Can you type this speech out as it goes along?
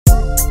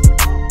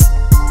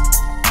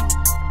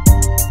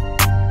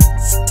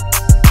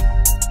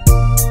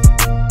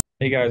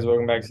Hey guys,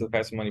 welcome back to the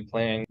Passive Money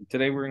Plan.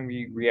 Today we're going to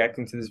be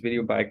reacting to this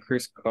video by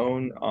Kris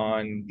Krohn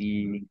on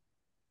the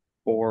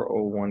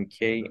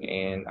 401k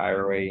and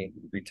IRA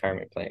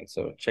retirement plan.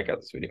 So check out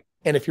this video.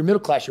 And if you're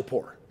middle class, you're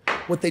poor.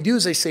 What they do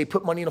is they say,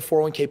 put money in a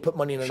 401k, put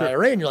money in an Sure.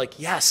 IRA. And you're like,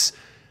 yes,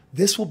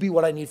 this will be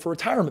what I need for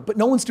retirement. But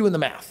no one's doing the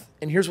math.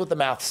 And here's what the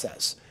math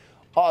says.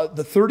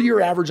 The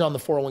 30-year average on the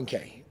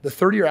 401k, the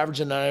 30-year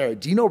average in an IRA,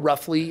 do you know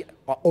roughly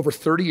over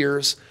 30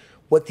 years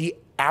what the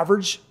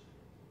average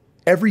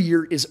every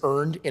year is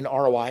earned in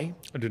ROI?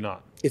 I do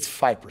not. It's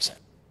 5%.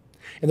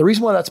 And the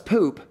reason why that's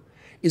poop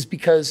is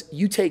because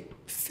you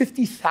take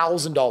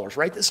 $50,000,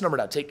 write this number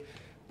down,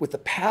 with the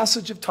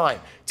passage of time,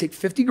 take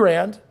 50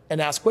 grand and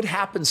ask what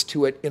happens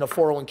to it in a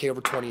 401k over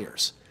 20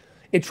 years.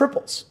 It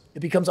triples. It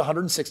becomes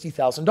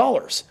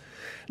 $160,000.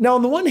 Now,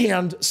 on the one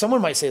hand,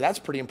 someone might say that's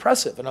pretty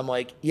impressive. And I'm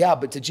like, yeah,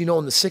 but did you know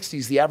in the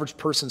 60s, the average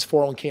person's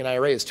 401k and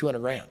IRA is 200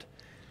 grand.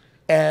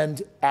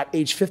 And at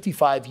age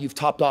 55, you've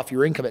topped off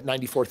your income at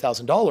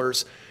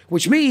 $94,000,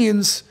 which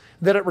means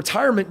that at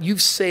retirement,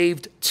 you've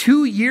saved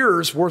 2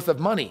 years worth of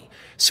money.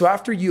 So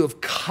after you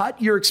have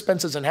cut your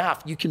expenses in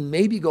half, you can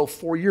maybe go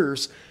 4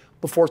 years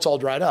before it's all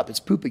dried up. It's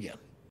poop again.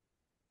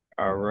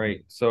 All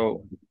right.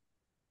 So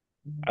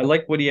I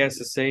like what he has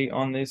to say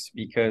on this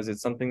because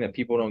it's something that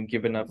people don't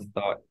give enough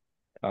thought.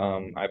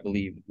 I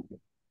believe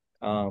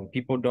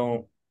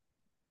people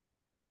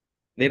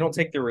they don't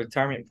take their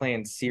retirement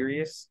plan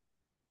serious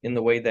in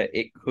the way that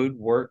it could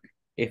work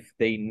if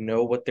they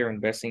know what they're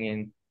investing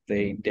in.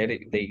 They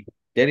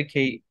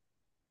dedicate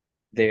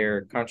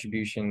their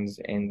contributions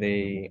and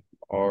they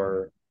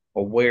are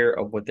aware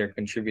of what they're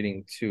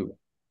contributing to.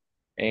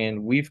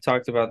 And we've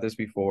talked about this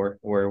before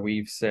where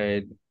we've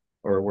said,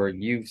 or where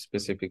you've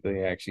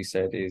specifically actually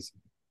said, is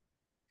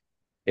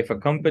if a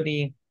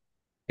company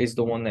is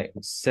the one that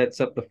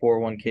sets up the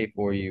 401k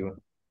for you,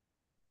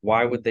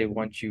 why would they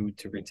want you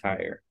to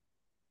retire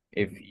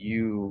if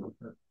you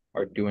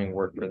are doing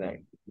work for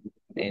them?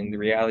 And the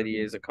reality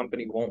is a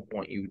company won't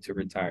want you to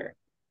retire.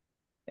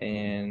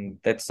 And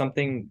that's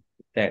something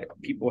that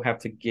people have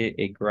to get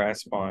a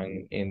grasp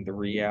on in the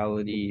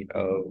reality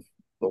of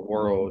the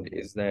world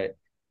is that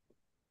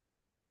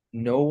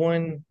no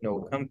one, no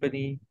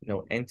company,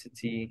 no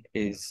entity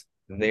is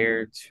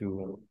there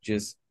to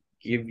just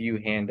give you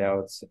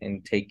handouts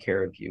and take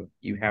care of you.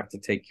 You have to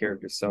take care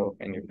of yourself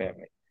and your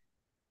family.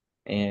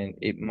 And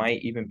it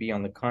might even be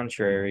on the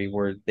contrary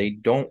where they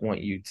don't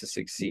want you to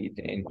succeed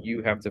and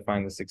you have to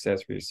find the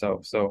success for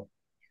yourself. So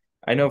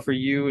I know for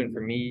you and for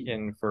me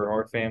and for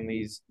our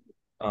families,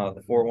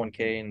 the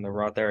 401k and the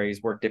Roth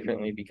IRAs work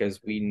differently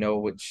because we know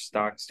which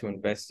stocks to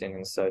invest in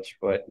and such.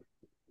 But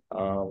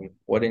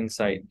what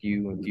insight do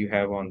you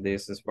have on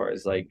this as far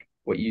as like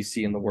what you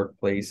see in the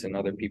workplace and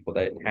other people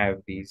that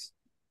have these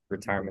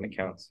retirement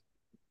accounts?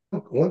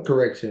 One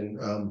correction.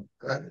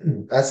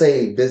 I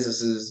say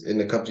businesses and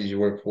the companies you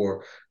work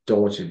for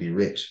don't want you to be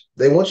rich.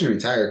 They want you to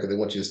retire because they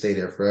want you to stay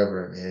there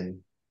forever and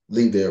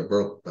leave there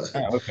broke. But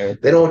Oh, okay, they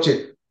okay. don't want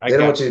you. I They don't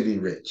got want you to be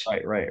rich.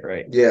 right, right,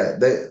 right. They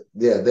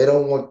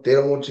don't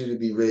want you to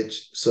be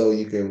rich so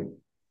you can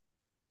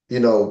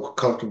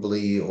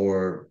comfortably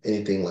or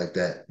anything like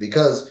that.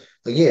 Because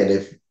again,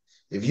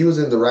 if you was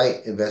in the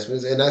right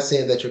investments, and not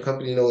saying that your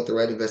company know what the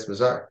right investments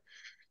are,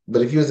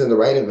 but if you was in the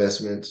right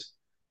investments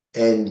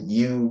and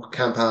you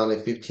compound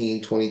at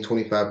 15, 20,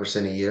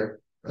 25% a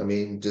year. I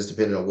mean, just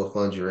depending on what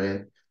fund you're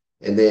in.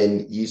 And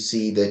then you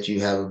see that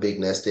you have a big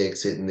nest egg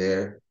sitting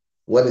there.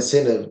 What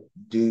incentive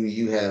do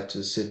you have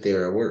to sit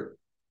there and work?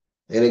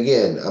 And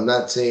again, I'm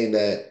not saying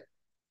that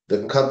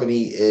the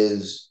company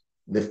is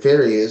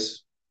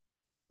nefarious.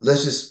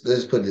 Let's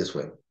put it this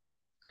way.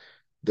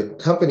 The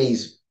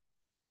company's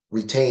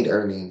retained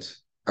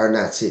earnings are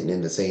not sitting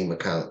in the same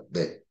account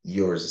that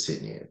yours is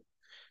sitting in.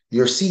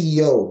 Your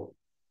CEO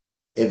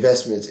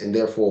investments in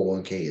their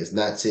 401k is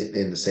not sitting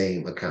in the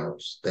same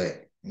accounts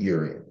that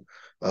you're in.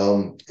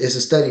 It's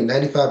a study,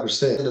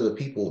 95% of the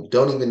people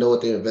don't even know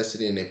what they're invested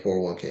in their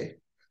 401k.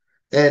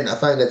 And I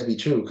find that to be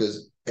true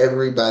because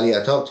everybody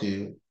I talk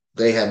to,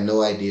 they have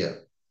no idea.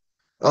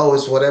 Oh,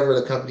 it's whatever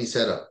the company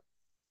set up.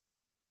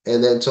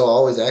 And then so I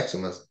always ask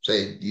them, I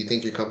say, do you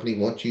think your company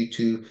wants you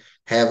to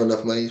have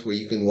enough money where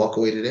you can walk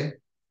away today?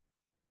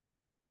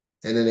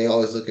 And then they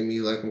always look at me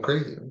like I'm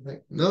crazy. I'm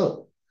like,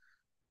 no,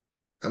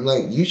 I'm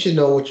like, you should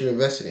know what you're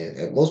investing in.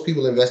 And most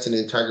people invest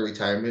in target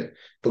retirement.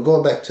 But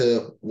going back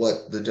to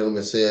what the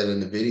gentleman said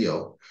in the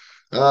video,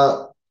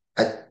 uh,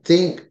 I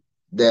think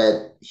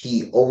that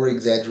he over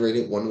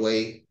exaggerated one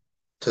way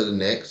to the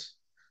next.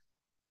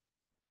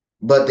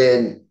 But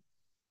then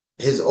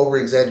his over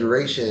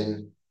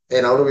exaggeration,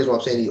 and the only reason why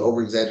I'm saying he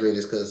over exaggerated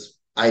is because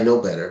I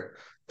know better.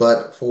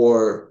 But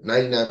for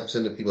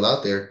 99% of people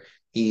out there,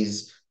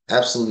 he's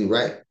absolutely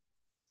right.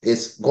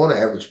 It's going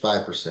to average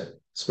 5%,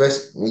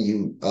 especially when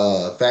you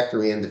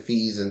factor in the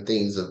fees and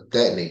things of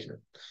that nature.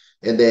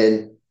 And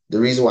then the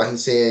reason why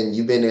he's saying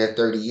you've been there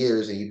 30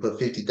 years and you put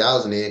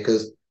 50,000 in,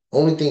 because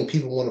only thing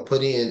people want to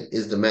put in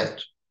is the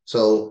match.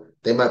 So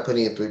they might put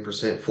in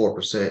 3%,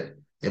 4%,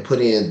 and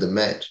put in the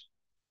match.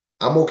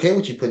 I'm okay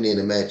with you putting in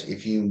a match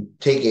if you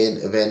take in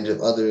advantage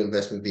of other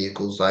investment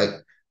vehicles like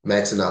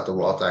maxing out the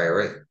Roth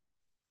IRA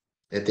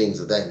and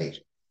things of that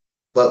nature.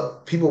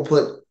 But people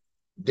put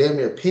damn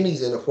near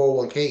pennies in a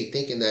 401k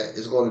thinking that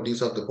it's going to do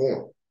something for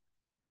them.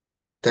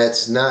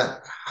 That's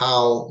not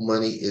how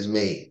money is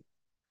made.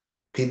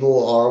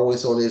 People are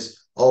always on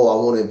this, oh,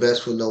 I want to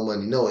invest with no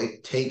money. No,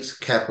 it takes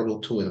capital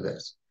to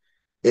invest.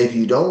 If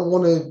you don't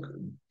want to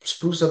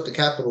spruce up the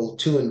capital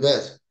to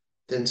invest,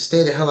 then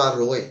stay the hell out of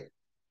the way.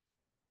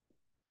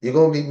 You're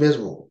gonna be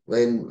miserable.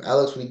 And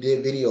Alex, we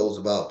did videos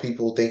about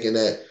people thinking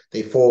that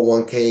they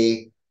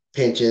 401k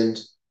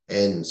pensions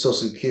and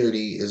Social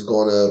Security is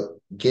gonna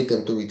get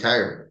them through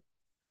retirement.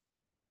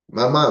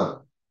 My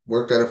mom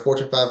worked at a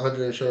Fortune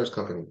 500 insurance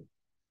company,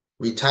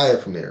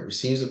 retired from there,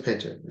 receives a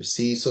pension,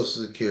 receives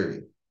Social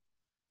Security.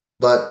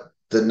 But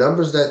the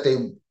numbers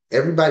that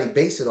everybody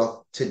base it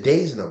off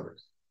today's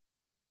numbers.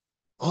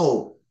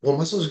 Oh, well,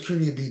 my Social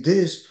Security would be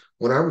this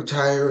when I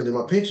retire, and then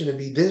my pension would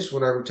be this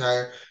when I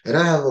retire, and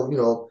I have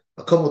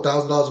a couple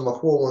 $1,000s in my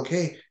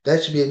 401k.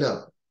 That should be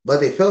enough.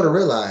 But they fail to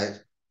realize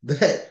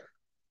that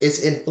it's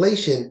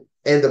inflation,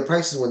 and the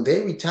prices when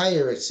they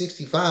retire at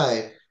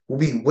 65 will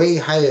be way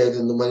higher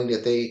than the money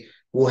that they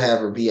will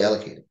have or be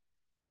allocated.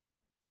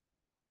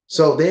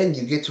 So then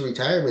you get to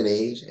retirement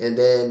age, and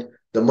then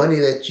the money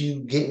that you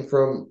getting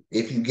from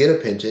if you get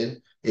a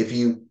pension, if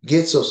you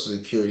get Social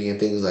Security and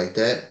things like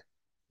that,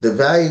 the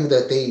value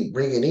that they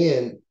bringing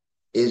in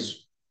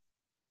is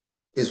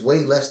is way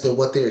less than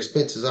what their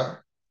expenses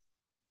are.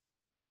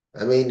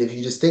 I mean, if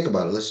you just think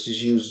about it, let's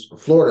just use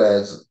Florida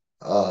as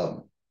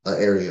an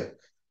area.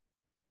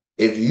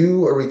 If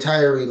you are a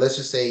retiree, let's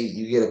just say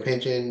you get a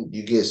pension,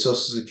 you get Social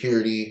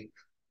Security,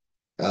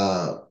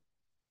 uh,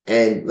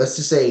 and let's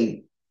just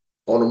say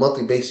on a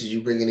monthly basis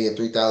you bringing in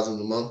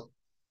 3,000 a month.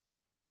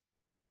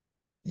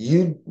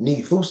 You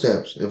need food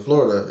stamps in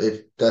Florida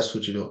if that's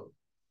what you're doing.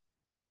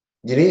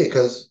 You need it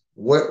because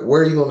where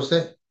are you going to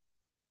stay?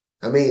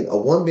 I mean, a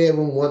one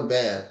bedroom, one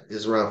bath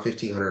is around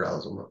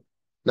 $1,500 a month.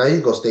 Now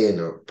you go stay in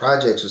the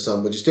projects or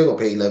something, but you're still gonna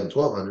pay 1,100,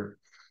 1,200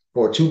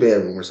 for a two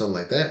bedroom or something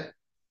like that.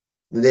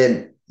 And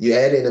then you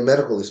add in the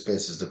medical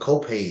expenses, the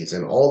co-pays,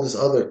 and all this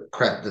other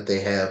crap that they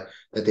have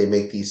that they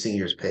make these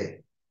seniors pay.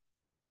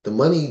 The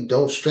money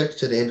don't stretch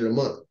to the end of the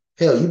month.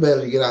 Hell, you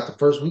better get out the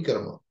first week of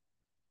the month.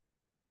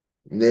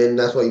 And then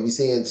that's why you be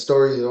seeing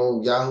stories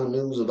on Yahoo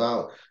News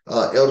about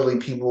elderly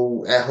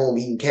people at home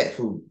eating cat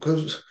food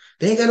because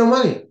they ain't got no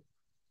money.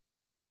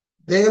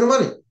 They ain't got no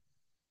money.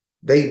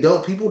 They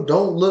don't. People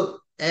don't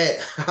look at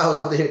how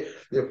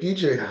their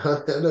future.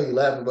 I know you're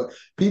laughing, but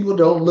people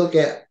don't look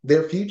at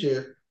their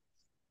future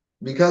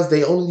because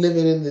they only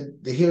living in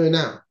the here and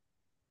now.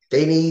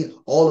 They need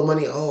all the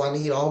money. Oh, I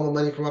need all my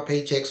money from my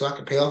paycheck so I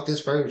can pay off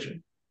this furniture.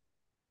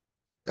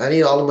 I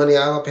need all the money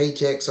out of my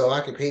paycheck so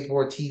I can pay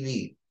for a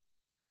TV.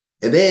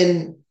 And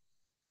then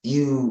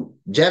you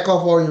jack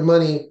off all your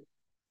money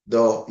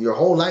your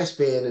whole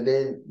lifespan, and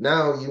then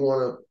now you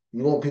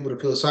want people to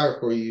feel sorry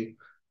for you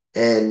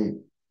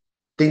and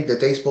think that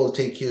they supposed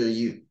to take care of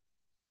you.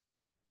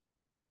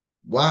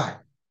 Why?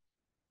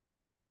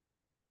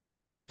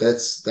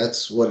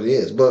 That's what it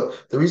is.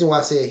 But the reason why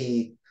I say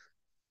he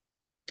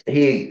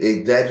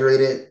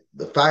exaggerated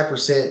the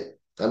 5%.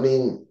 I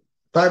mean,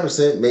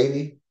 5%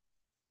 maybe.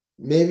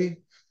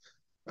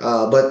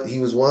 But he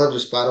was 100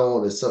 spot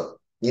on. It's some,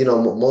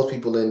 most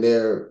people in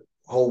their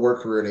whole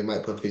work career they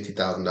might put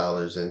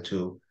 $50,000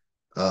 into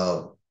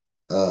uh,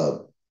 uh,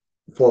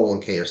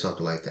 401k or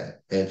something like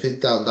that, and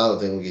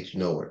 $50,000 ain't gonna get you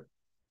nowhere.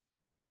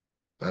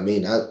 I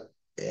mean,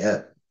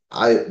 yeah,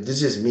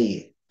 this is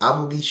me. I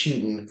would be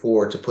shooting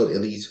for to put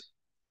at least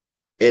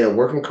in a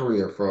working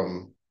career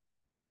from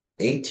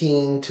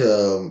 18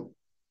 to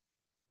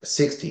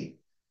 60,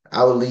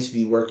 I would at least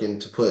be working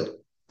to put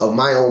of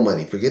my own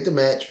money, forget the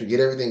match, forget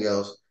everything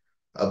else,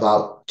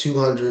 about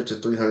 200 to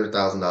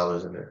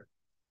 $300,000 in there.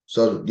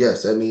 So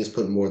yes, that means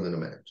putting more than a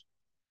match.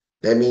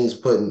 That means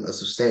putting a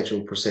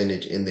substantial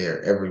percentage in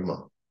there every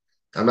month.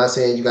 I'm not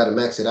saying you got to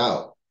max it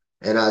out,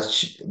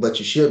 but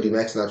you should be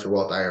maxing out your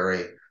Roth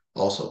IRA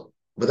also.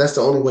 But that's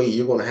the only way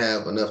you're going to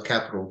have enough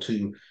capital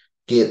to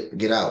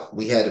get out.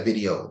 We had a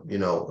video,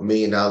 $1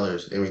 million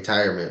in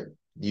retirement.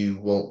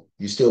 You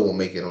still won't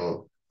make it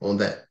on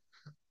that.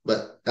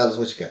 But that was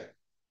what you got.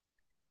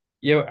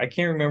 Yo, I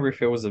can't remember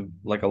if it was a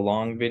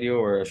long video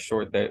or a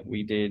short that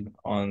we did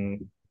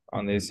on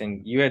this,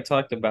 and you had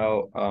talked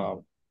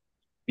about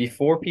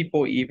before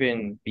people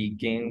even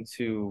begin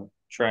to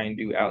try and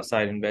do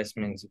outside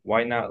investments,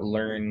 why not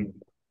learn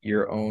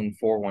your own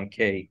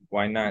 401k?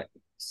 Why not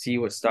see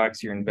what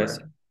stocks you're Right.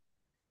 investing?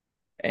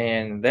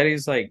 And that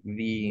is like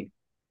the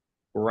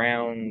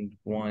round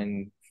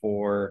one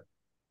for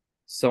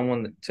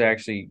someone to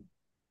actually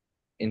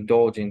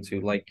indulge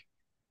into. Like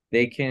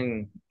they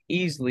can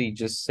easily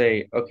just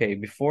say, okay,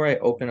 before I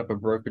open up a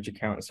brokerage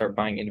account and start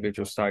buying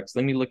individual stocks,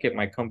 let me look at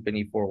my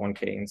company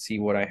 401k and see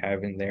what I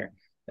have in there,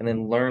 and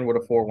then learn what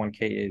a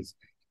 401k is.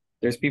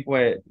 There's people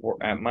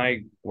at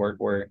my work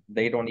where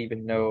they don't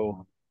even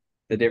know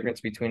the difference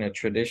between a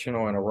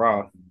traditional and a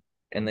Roth.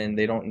 and then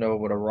they don't know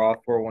what a Roth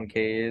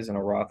 401k is and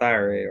a Roth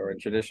IRA or a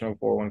traditional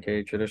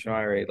 401k, traditional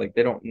IRA. Like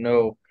they don't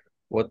know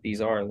what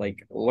these are.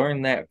 Like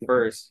learn that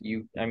first.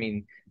 I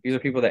mean, these are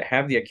people that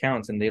have the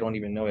accounts and they don't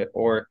even know it.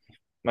 Or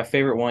my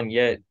favorite one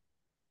yet,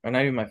 or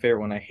not even my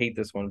favorite one, I hate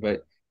this one,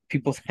 but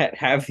people that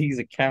have these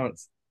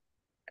accounts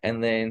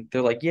and then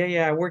they're like, yeah,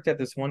 yeah, I worked at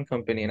this one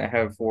company and I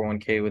have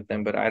 401k with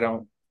them, but I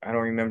don't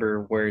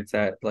remember where it's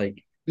at.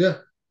 Like Yeah.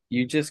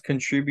 you just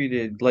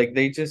contributed, like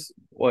they just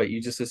what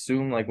you just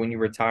assume like when you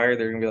retire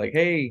they're gonna be like,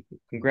 hey,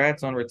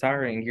 congrats on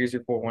retiring, here's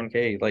your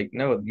 401k. Like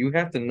no, you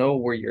have to know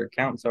where your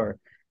accounts are.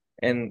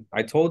 And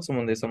I told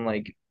someone this, I'm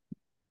like,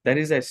 that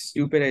is as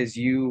stupid as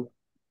you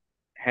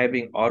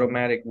having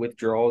automatic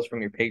withdrawals from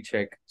your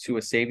paycheck to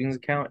a savings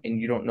account and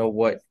you don't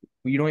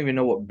even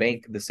know what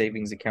bank the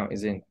savings account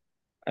is in.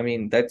 I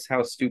mean, that's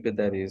how stupid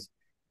that is.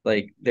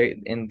 Like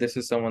and this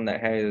is someone that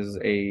has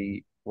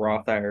a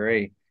Roth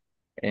IRA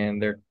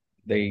and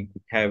they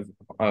have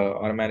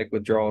automatic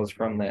withdrawals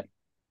from that.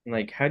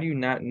 Like, how do you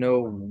not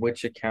know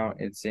which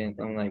account it's in?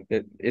 I'm like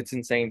that it's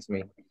insane to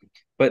me.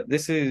 But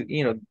this is,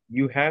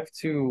 you have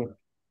to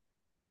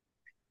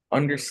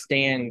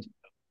understand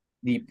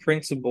the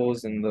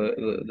principles and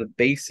the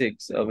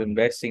basics of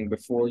investing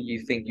before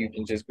you think you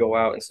can just go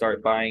out and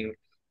start buying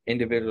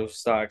individual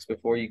stocks,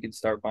 before you can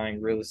start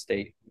buying real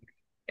estate.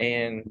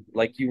 And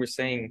like you were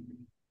saying,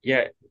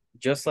 yeah,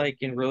 just like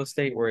in real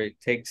estate where it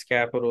takes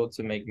capital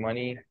to make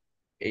money,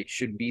 it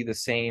should be the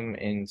same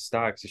in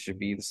stocks. It should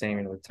be the same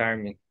in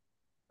retirement.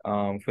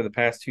 For the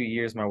past 2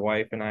 years, my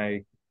wife and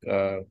I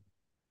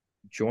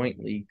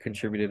jointly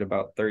contributed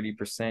about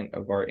 30%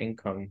 of our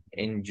income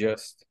in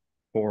just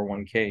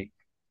 401k.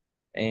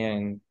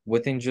 And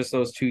within just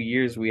those 2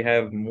 years, we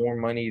have more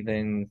money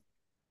than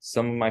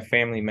some of my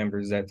family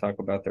members that talk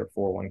about their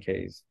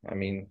 401ks. I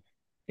mean,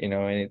 and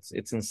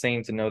it's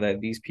insane to know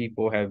that these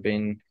people have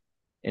been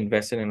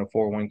invested in a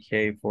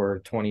 401k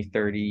for 20,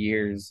 30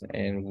 years,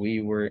 and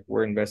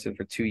we're invested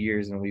for 2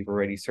 years and we've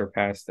already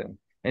surpassed them.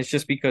 And it's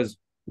just because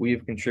we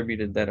have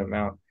contributed that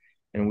amount.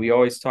 And we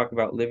always talk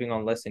about living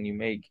on less than you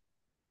make.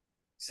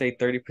 Say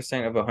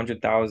 30% of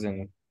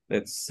 100,000,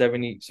 that's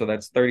 70, so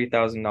that's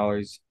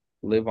 $30,000.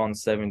 Live on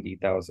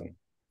 70,000.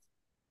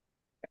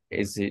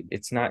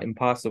 It's not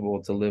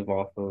impossible to live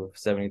off of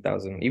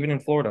 70,000, even in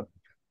Florida,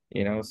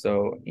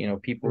 so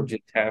people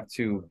just have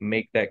to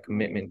make that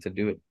commitment to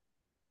do it.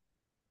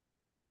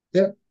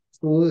 Yeah,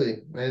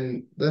 absolutely.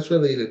 And that's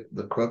really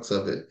the crux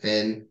of it.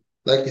 And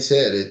like you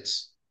said,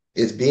 it's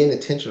being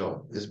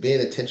intentional. It's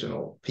being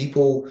intentional.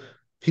 People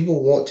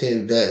want to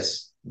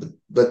invest,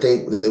 but they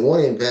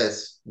want to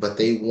invest, but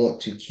they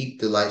want to keep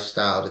the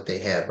lifestyle that they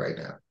have right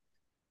now.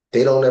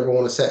 They don't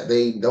want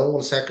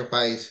to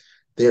sacrifice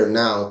their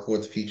now for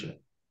the future.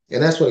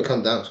 And that's what it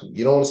comes down to.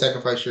 You don't want to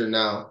sacrifice your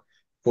now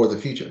for the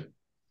future.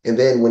 And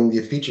then when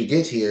the future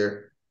gets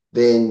here,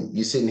 then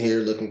you're sitting here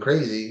looking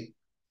crazy,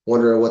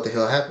 wondering what the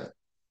hell happened.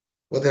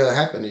 What the hell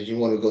happened is you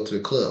want to go to the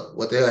club.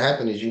 What the hell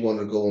happened is you wanted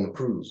to go on a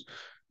cruise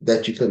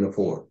that you couldn't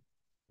afford.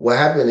 What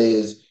happened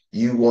is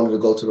you wanted to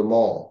go to the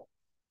mall.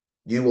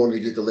 You wanted to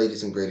get the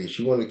latest and greatest.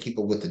 You wanted to keep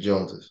up with the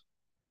Joneses.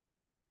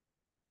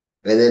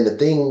 And then the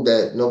thing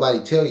that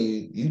nobody tell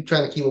you, you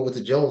trying to keep up with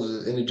the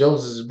Joneses, and the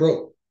Joneses is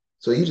broke.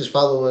 So you just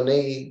following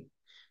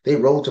they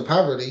road to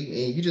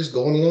poverty, and you just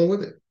going along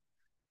with it.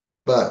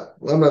 But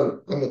I'm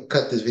gonna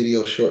cut this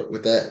video short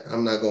with that.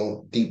 I'm not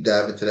gonna deep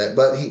dive into that.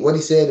 But what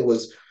he said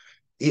was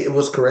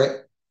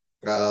correct.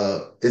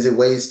 Is it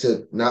ways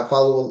to not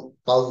follow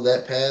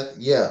that path?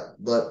 Yeah,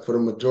 but for the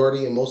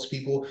majority and most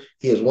people,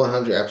 he is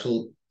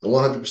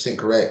 100%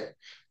 correct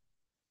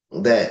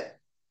that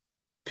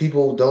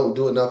people don't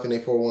do enough in their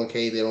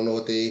 401k. They don't know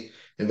what they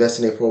invest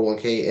in their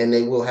 401k, and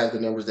they will have the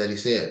numbers that he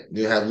said.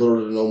 They'll have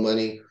little to no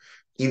money.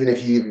 Even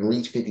if you even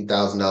reach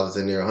 $50,000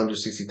 in there,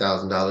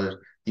 $160,000,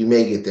 you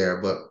may get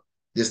there. But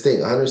just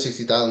think,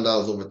 $160,000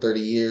 over 30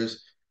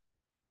 years,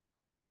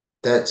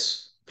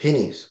 that's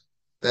pennies.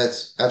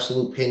 That's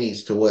absolute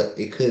pennies to what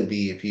it could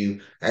be if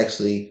you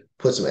actually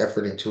put some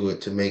effort into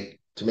it to make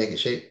it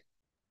shape.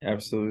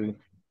 Absolutely.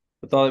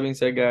 With all that being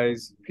said,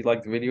 guys, if you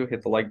like the video,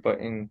 hit the like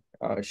button,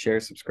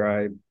 share,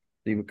 subscribe,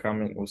 leave a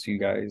comment. We'll see you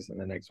guys in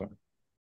the next one.